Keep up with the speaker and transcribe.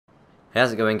Hey,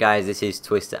 how's it going, guys? This is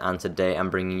Twister, and today I'm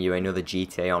bringing you another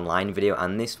GTA Online video,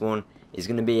 and this one is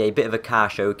going to be a bit of a car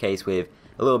showcase with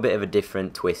a little bit of a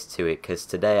different twist to it, because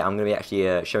today I'm going to be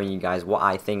actually showing you guys what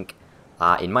I think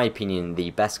are, in my opinion,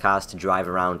 the best cars to drive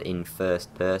around in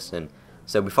first person.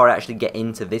 So before I actually get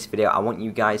into this video, I want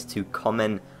you guys to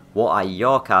comment what are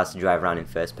your cars to drive around in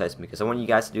first person, because I want you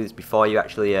guys to do this before you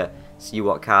actually see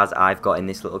what cars I've got in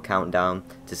this little countdown,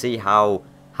 to see how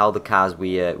the cars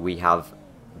we have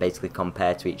basically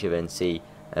compare to each other and see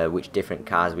which different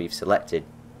cars we've selected.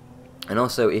 And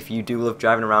also, if you do love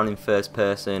driving around in first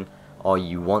person, or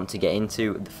you want to get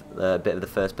into a bit of the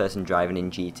first person driving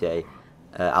in GTA,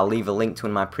 I'll leave a link to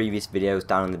one of my previous videos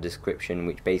down in the description,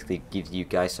 which basically gives you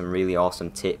guys some really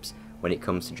awesome tips when it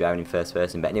comes to driving in first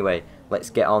person. But anyway, let's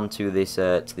get on to this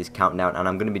countdown, and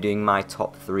I'm going to be doing my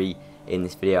top 3 in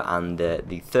this video, and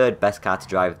the third best car to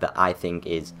drive that I think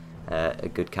is a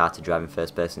good car to drive in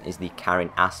first person is the Karin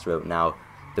Astro. Now,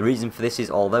 the reason for this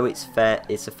is, although it's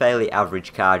a fairly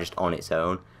average car just on its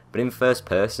own, but in first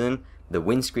person, the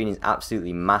windscreen is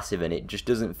absolutely massive, and it just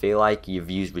doesn't feel like your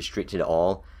view's restricted at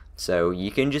all. So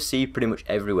you can just see pretty much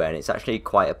everywhere, and it's actually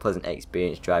quite a pleasant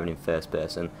experience driving in first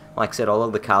person. Like I said,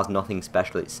 although the car's nothing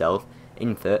special itself,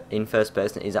 in first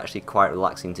person it is actually quite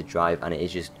relaxing to drive, and it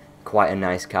is just quite a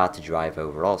nice car to drive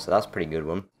overall, so that's a pretty good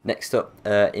one. Next up,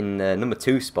 in the number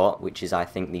 2 spot, which is I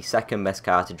think the second best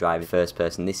car to drive in first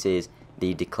person, this is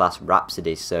the D-Class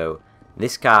Rhapsody. So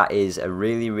this car is a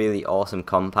really awesome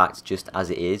compact just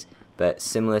as it is, but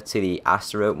similar to the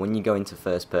Astro, when you go into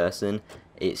first person,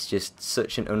 it's just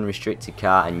such an unrestricted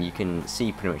car, and you can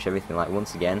see pretty much everything. Like,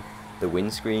 once again, the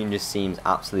windscreen just seems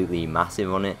absolutely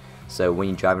massive on it. So when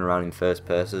you're driving around in first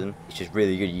person, it's just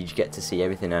really good. You just get to see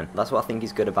everything, and that's what I think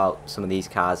is good about some of these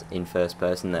cars in first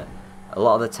person, that a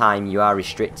lot of the time you are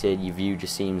restricted. Your view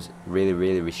just seems really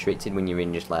restricted when you're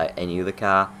in just like any other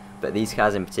car. But these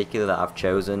cars in particular that I've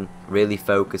chosen really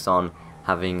focus on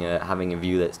having a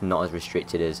view that's not as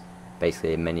restricted as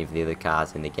basically many of the other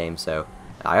cars in the game. So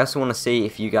I also want to see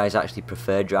if you guys actually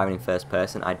prefer driving in first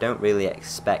person. I don't really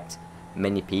expect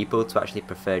many people to actually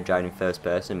prefer driving in first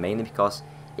person, mainly because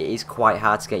it is quite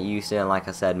hard to get used to, and like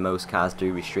I said, most cars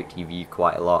do restrict your view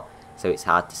quite a lot, so it's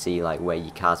hard to see like where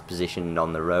your car's positioned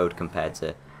on the road compared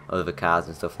to other cars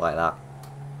and stuff like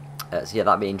that. So yeah,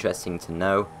 that'd be interesting to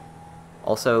know.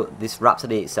 Also, this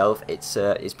Rhapsody itself, it's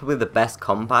probably the best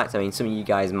compact. I mean, some of you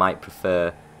guys might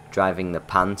prefer driving the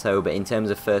Panto, but in terms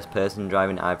of first person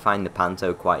driving, I find the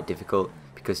Panto quite difficult,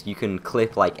 because you can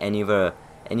clip like any other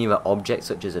object,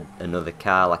 such as another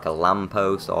car, like a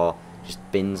lamppost or just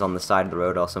bins on the side of the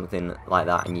road or something like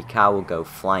that, and your car will go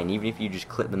flying, even if you just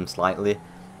clip them slightly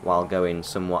while going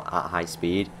somewhat at high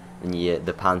speed. And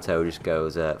the Panto just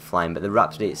goes flying. But the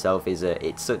Rhapsody itself is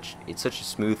it's such a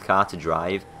smooth car to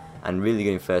drive, and really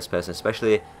good in first person,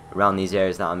 especially around these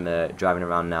areas that I'm driving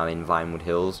around now in Vinewood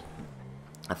Hills.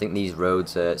 I think these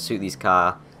roads suit this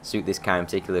car in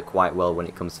particular quite well when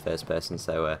it comes to first person.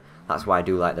 So that's why I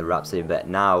do like the Rhapsody. But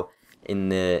now in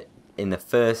the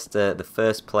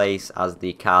first place as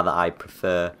the car that I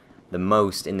prefer the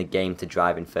most in the game to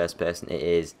drive in first person, it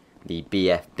is the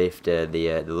BF Bifta,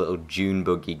 the little June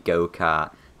buggy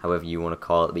go-kart, however you want to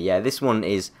call it. But yeah, this one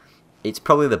it's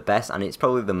probably the best, and it's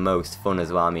probably the most fun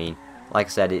as well. I mean, like I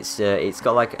said, it's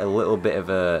got like a little bit of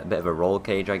a roll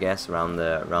cage, I guess, around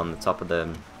the top of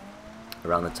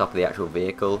the actual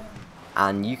vehicle,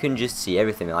 and you can just see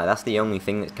everything. Like, that's the only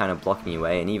thing that's kind of blocking your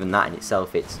way, and even that in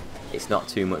itself, it's not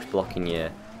too much blocking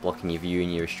your view,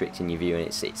 and you're restricting your view, and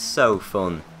it's so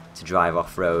fun to drive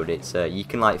off road. It's you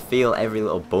can like feel every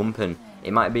little bump, and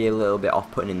it might be a little bit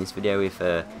off-putting in this video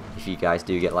if you guys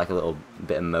do get like a little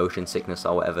bit of motion sickness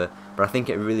or whatever. But I think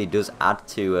it really does add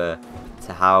to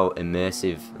how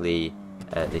immersively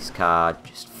this car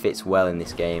just fits well in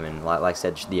this game, and like I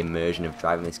said, just the immersion of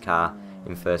driving this car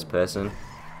in first person.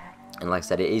 And like I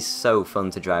said, it is so fun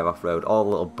to drive off road. All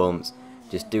the little bumps,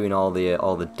 just doing all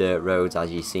the dirt roads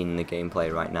as you've seen in the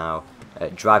gameplay right now,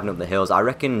 driving up the hills. I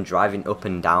reckon driving up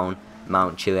and down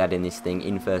Mount Chiliad in this thing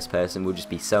in first person would just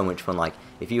be so much fun. Like,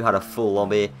 if you had a full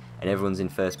lobby and everyone's in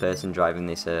first person driving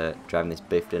this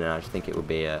Bifta, and I just think it would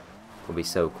be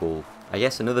so cool. I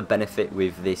guess another benefit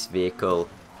with this vehicle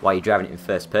while you're driving it in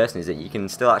first person is that you can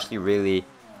still actually really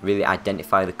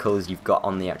identify the colours you've got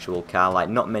on the actual car. Like,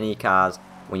 not many cars,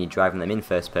 when you're driving them in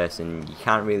first person, you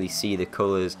can't really see the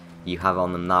colours you have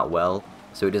on them that well,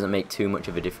 so it doesn't make too much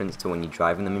of a difference to when you're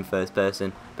driving them in first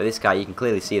person. But this car, you can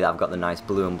clearly see that I've got the nice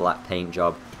blue and black paint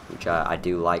job, which I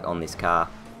do like on this car.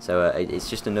 So it's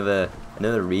just another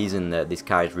reason that this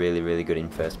car is really good in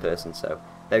first person. So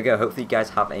there we go. Hopefully you guys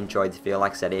have enjoyed the video.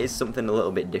 Like I said, it is something a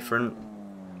little bit different.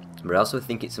 But I also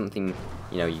think it's something,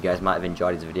 you know, you guys might have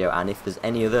enjoyed this video, and if there's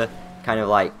any other kind of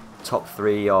like top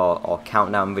 3 or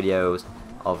countdown videos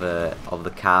of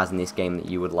the cars in this game that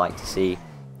you would like to see,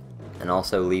 and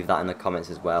also leave that in the comments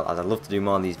as well, as I'd love to do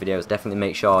more of these videos. Definitely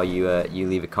make sure you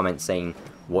leave a comment saying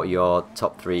what your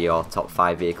top 3 or top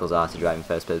 5 vehicles are to drive in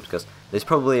first person, because there's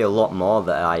probably a lot more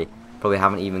that I probably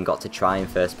haven't even got to try in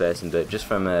first person, but just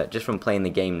from playing the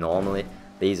game normally,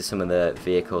 these are some of the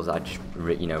vehicles I just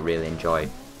really enjoy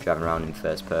driving around in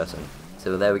first person.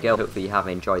 So there we go. Hopefully you have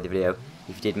enjoyed the video.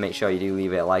 If you did, make sure you do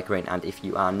leave it a like rating, and if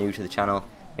you are new to the channel,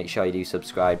 make sure you do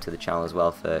subscribe to the channel as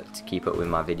well to keep up with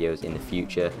my videos in the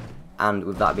future. And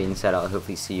with that being said, I'll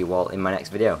hopefully see you all in my next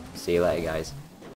video. See you later, guys.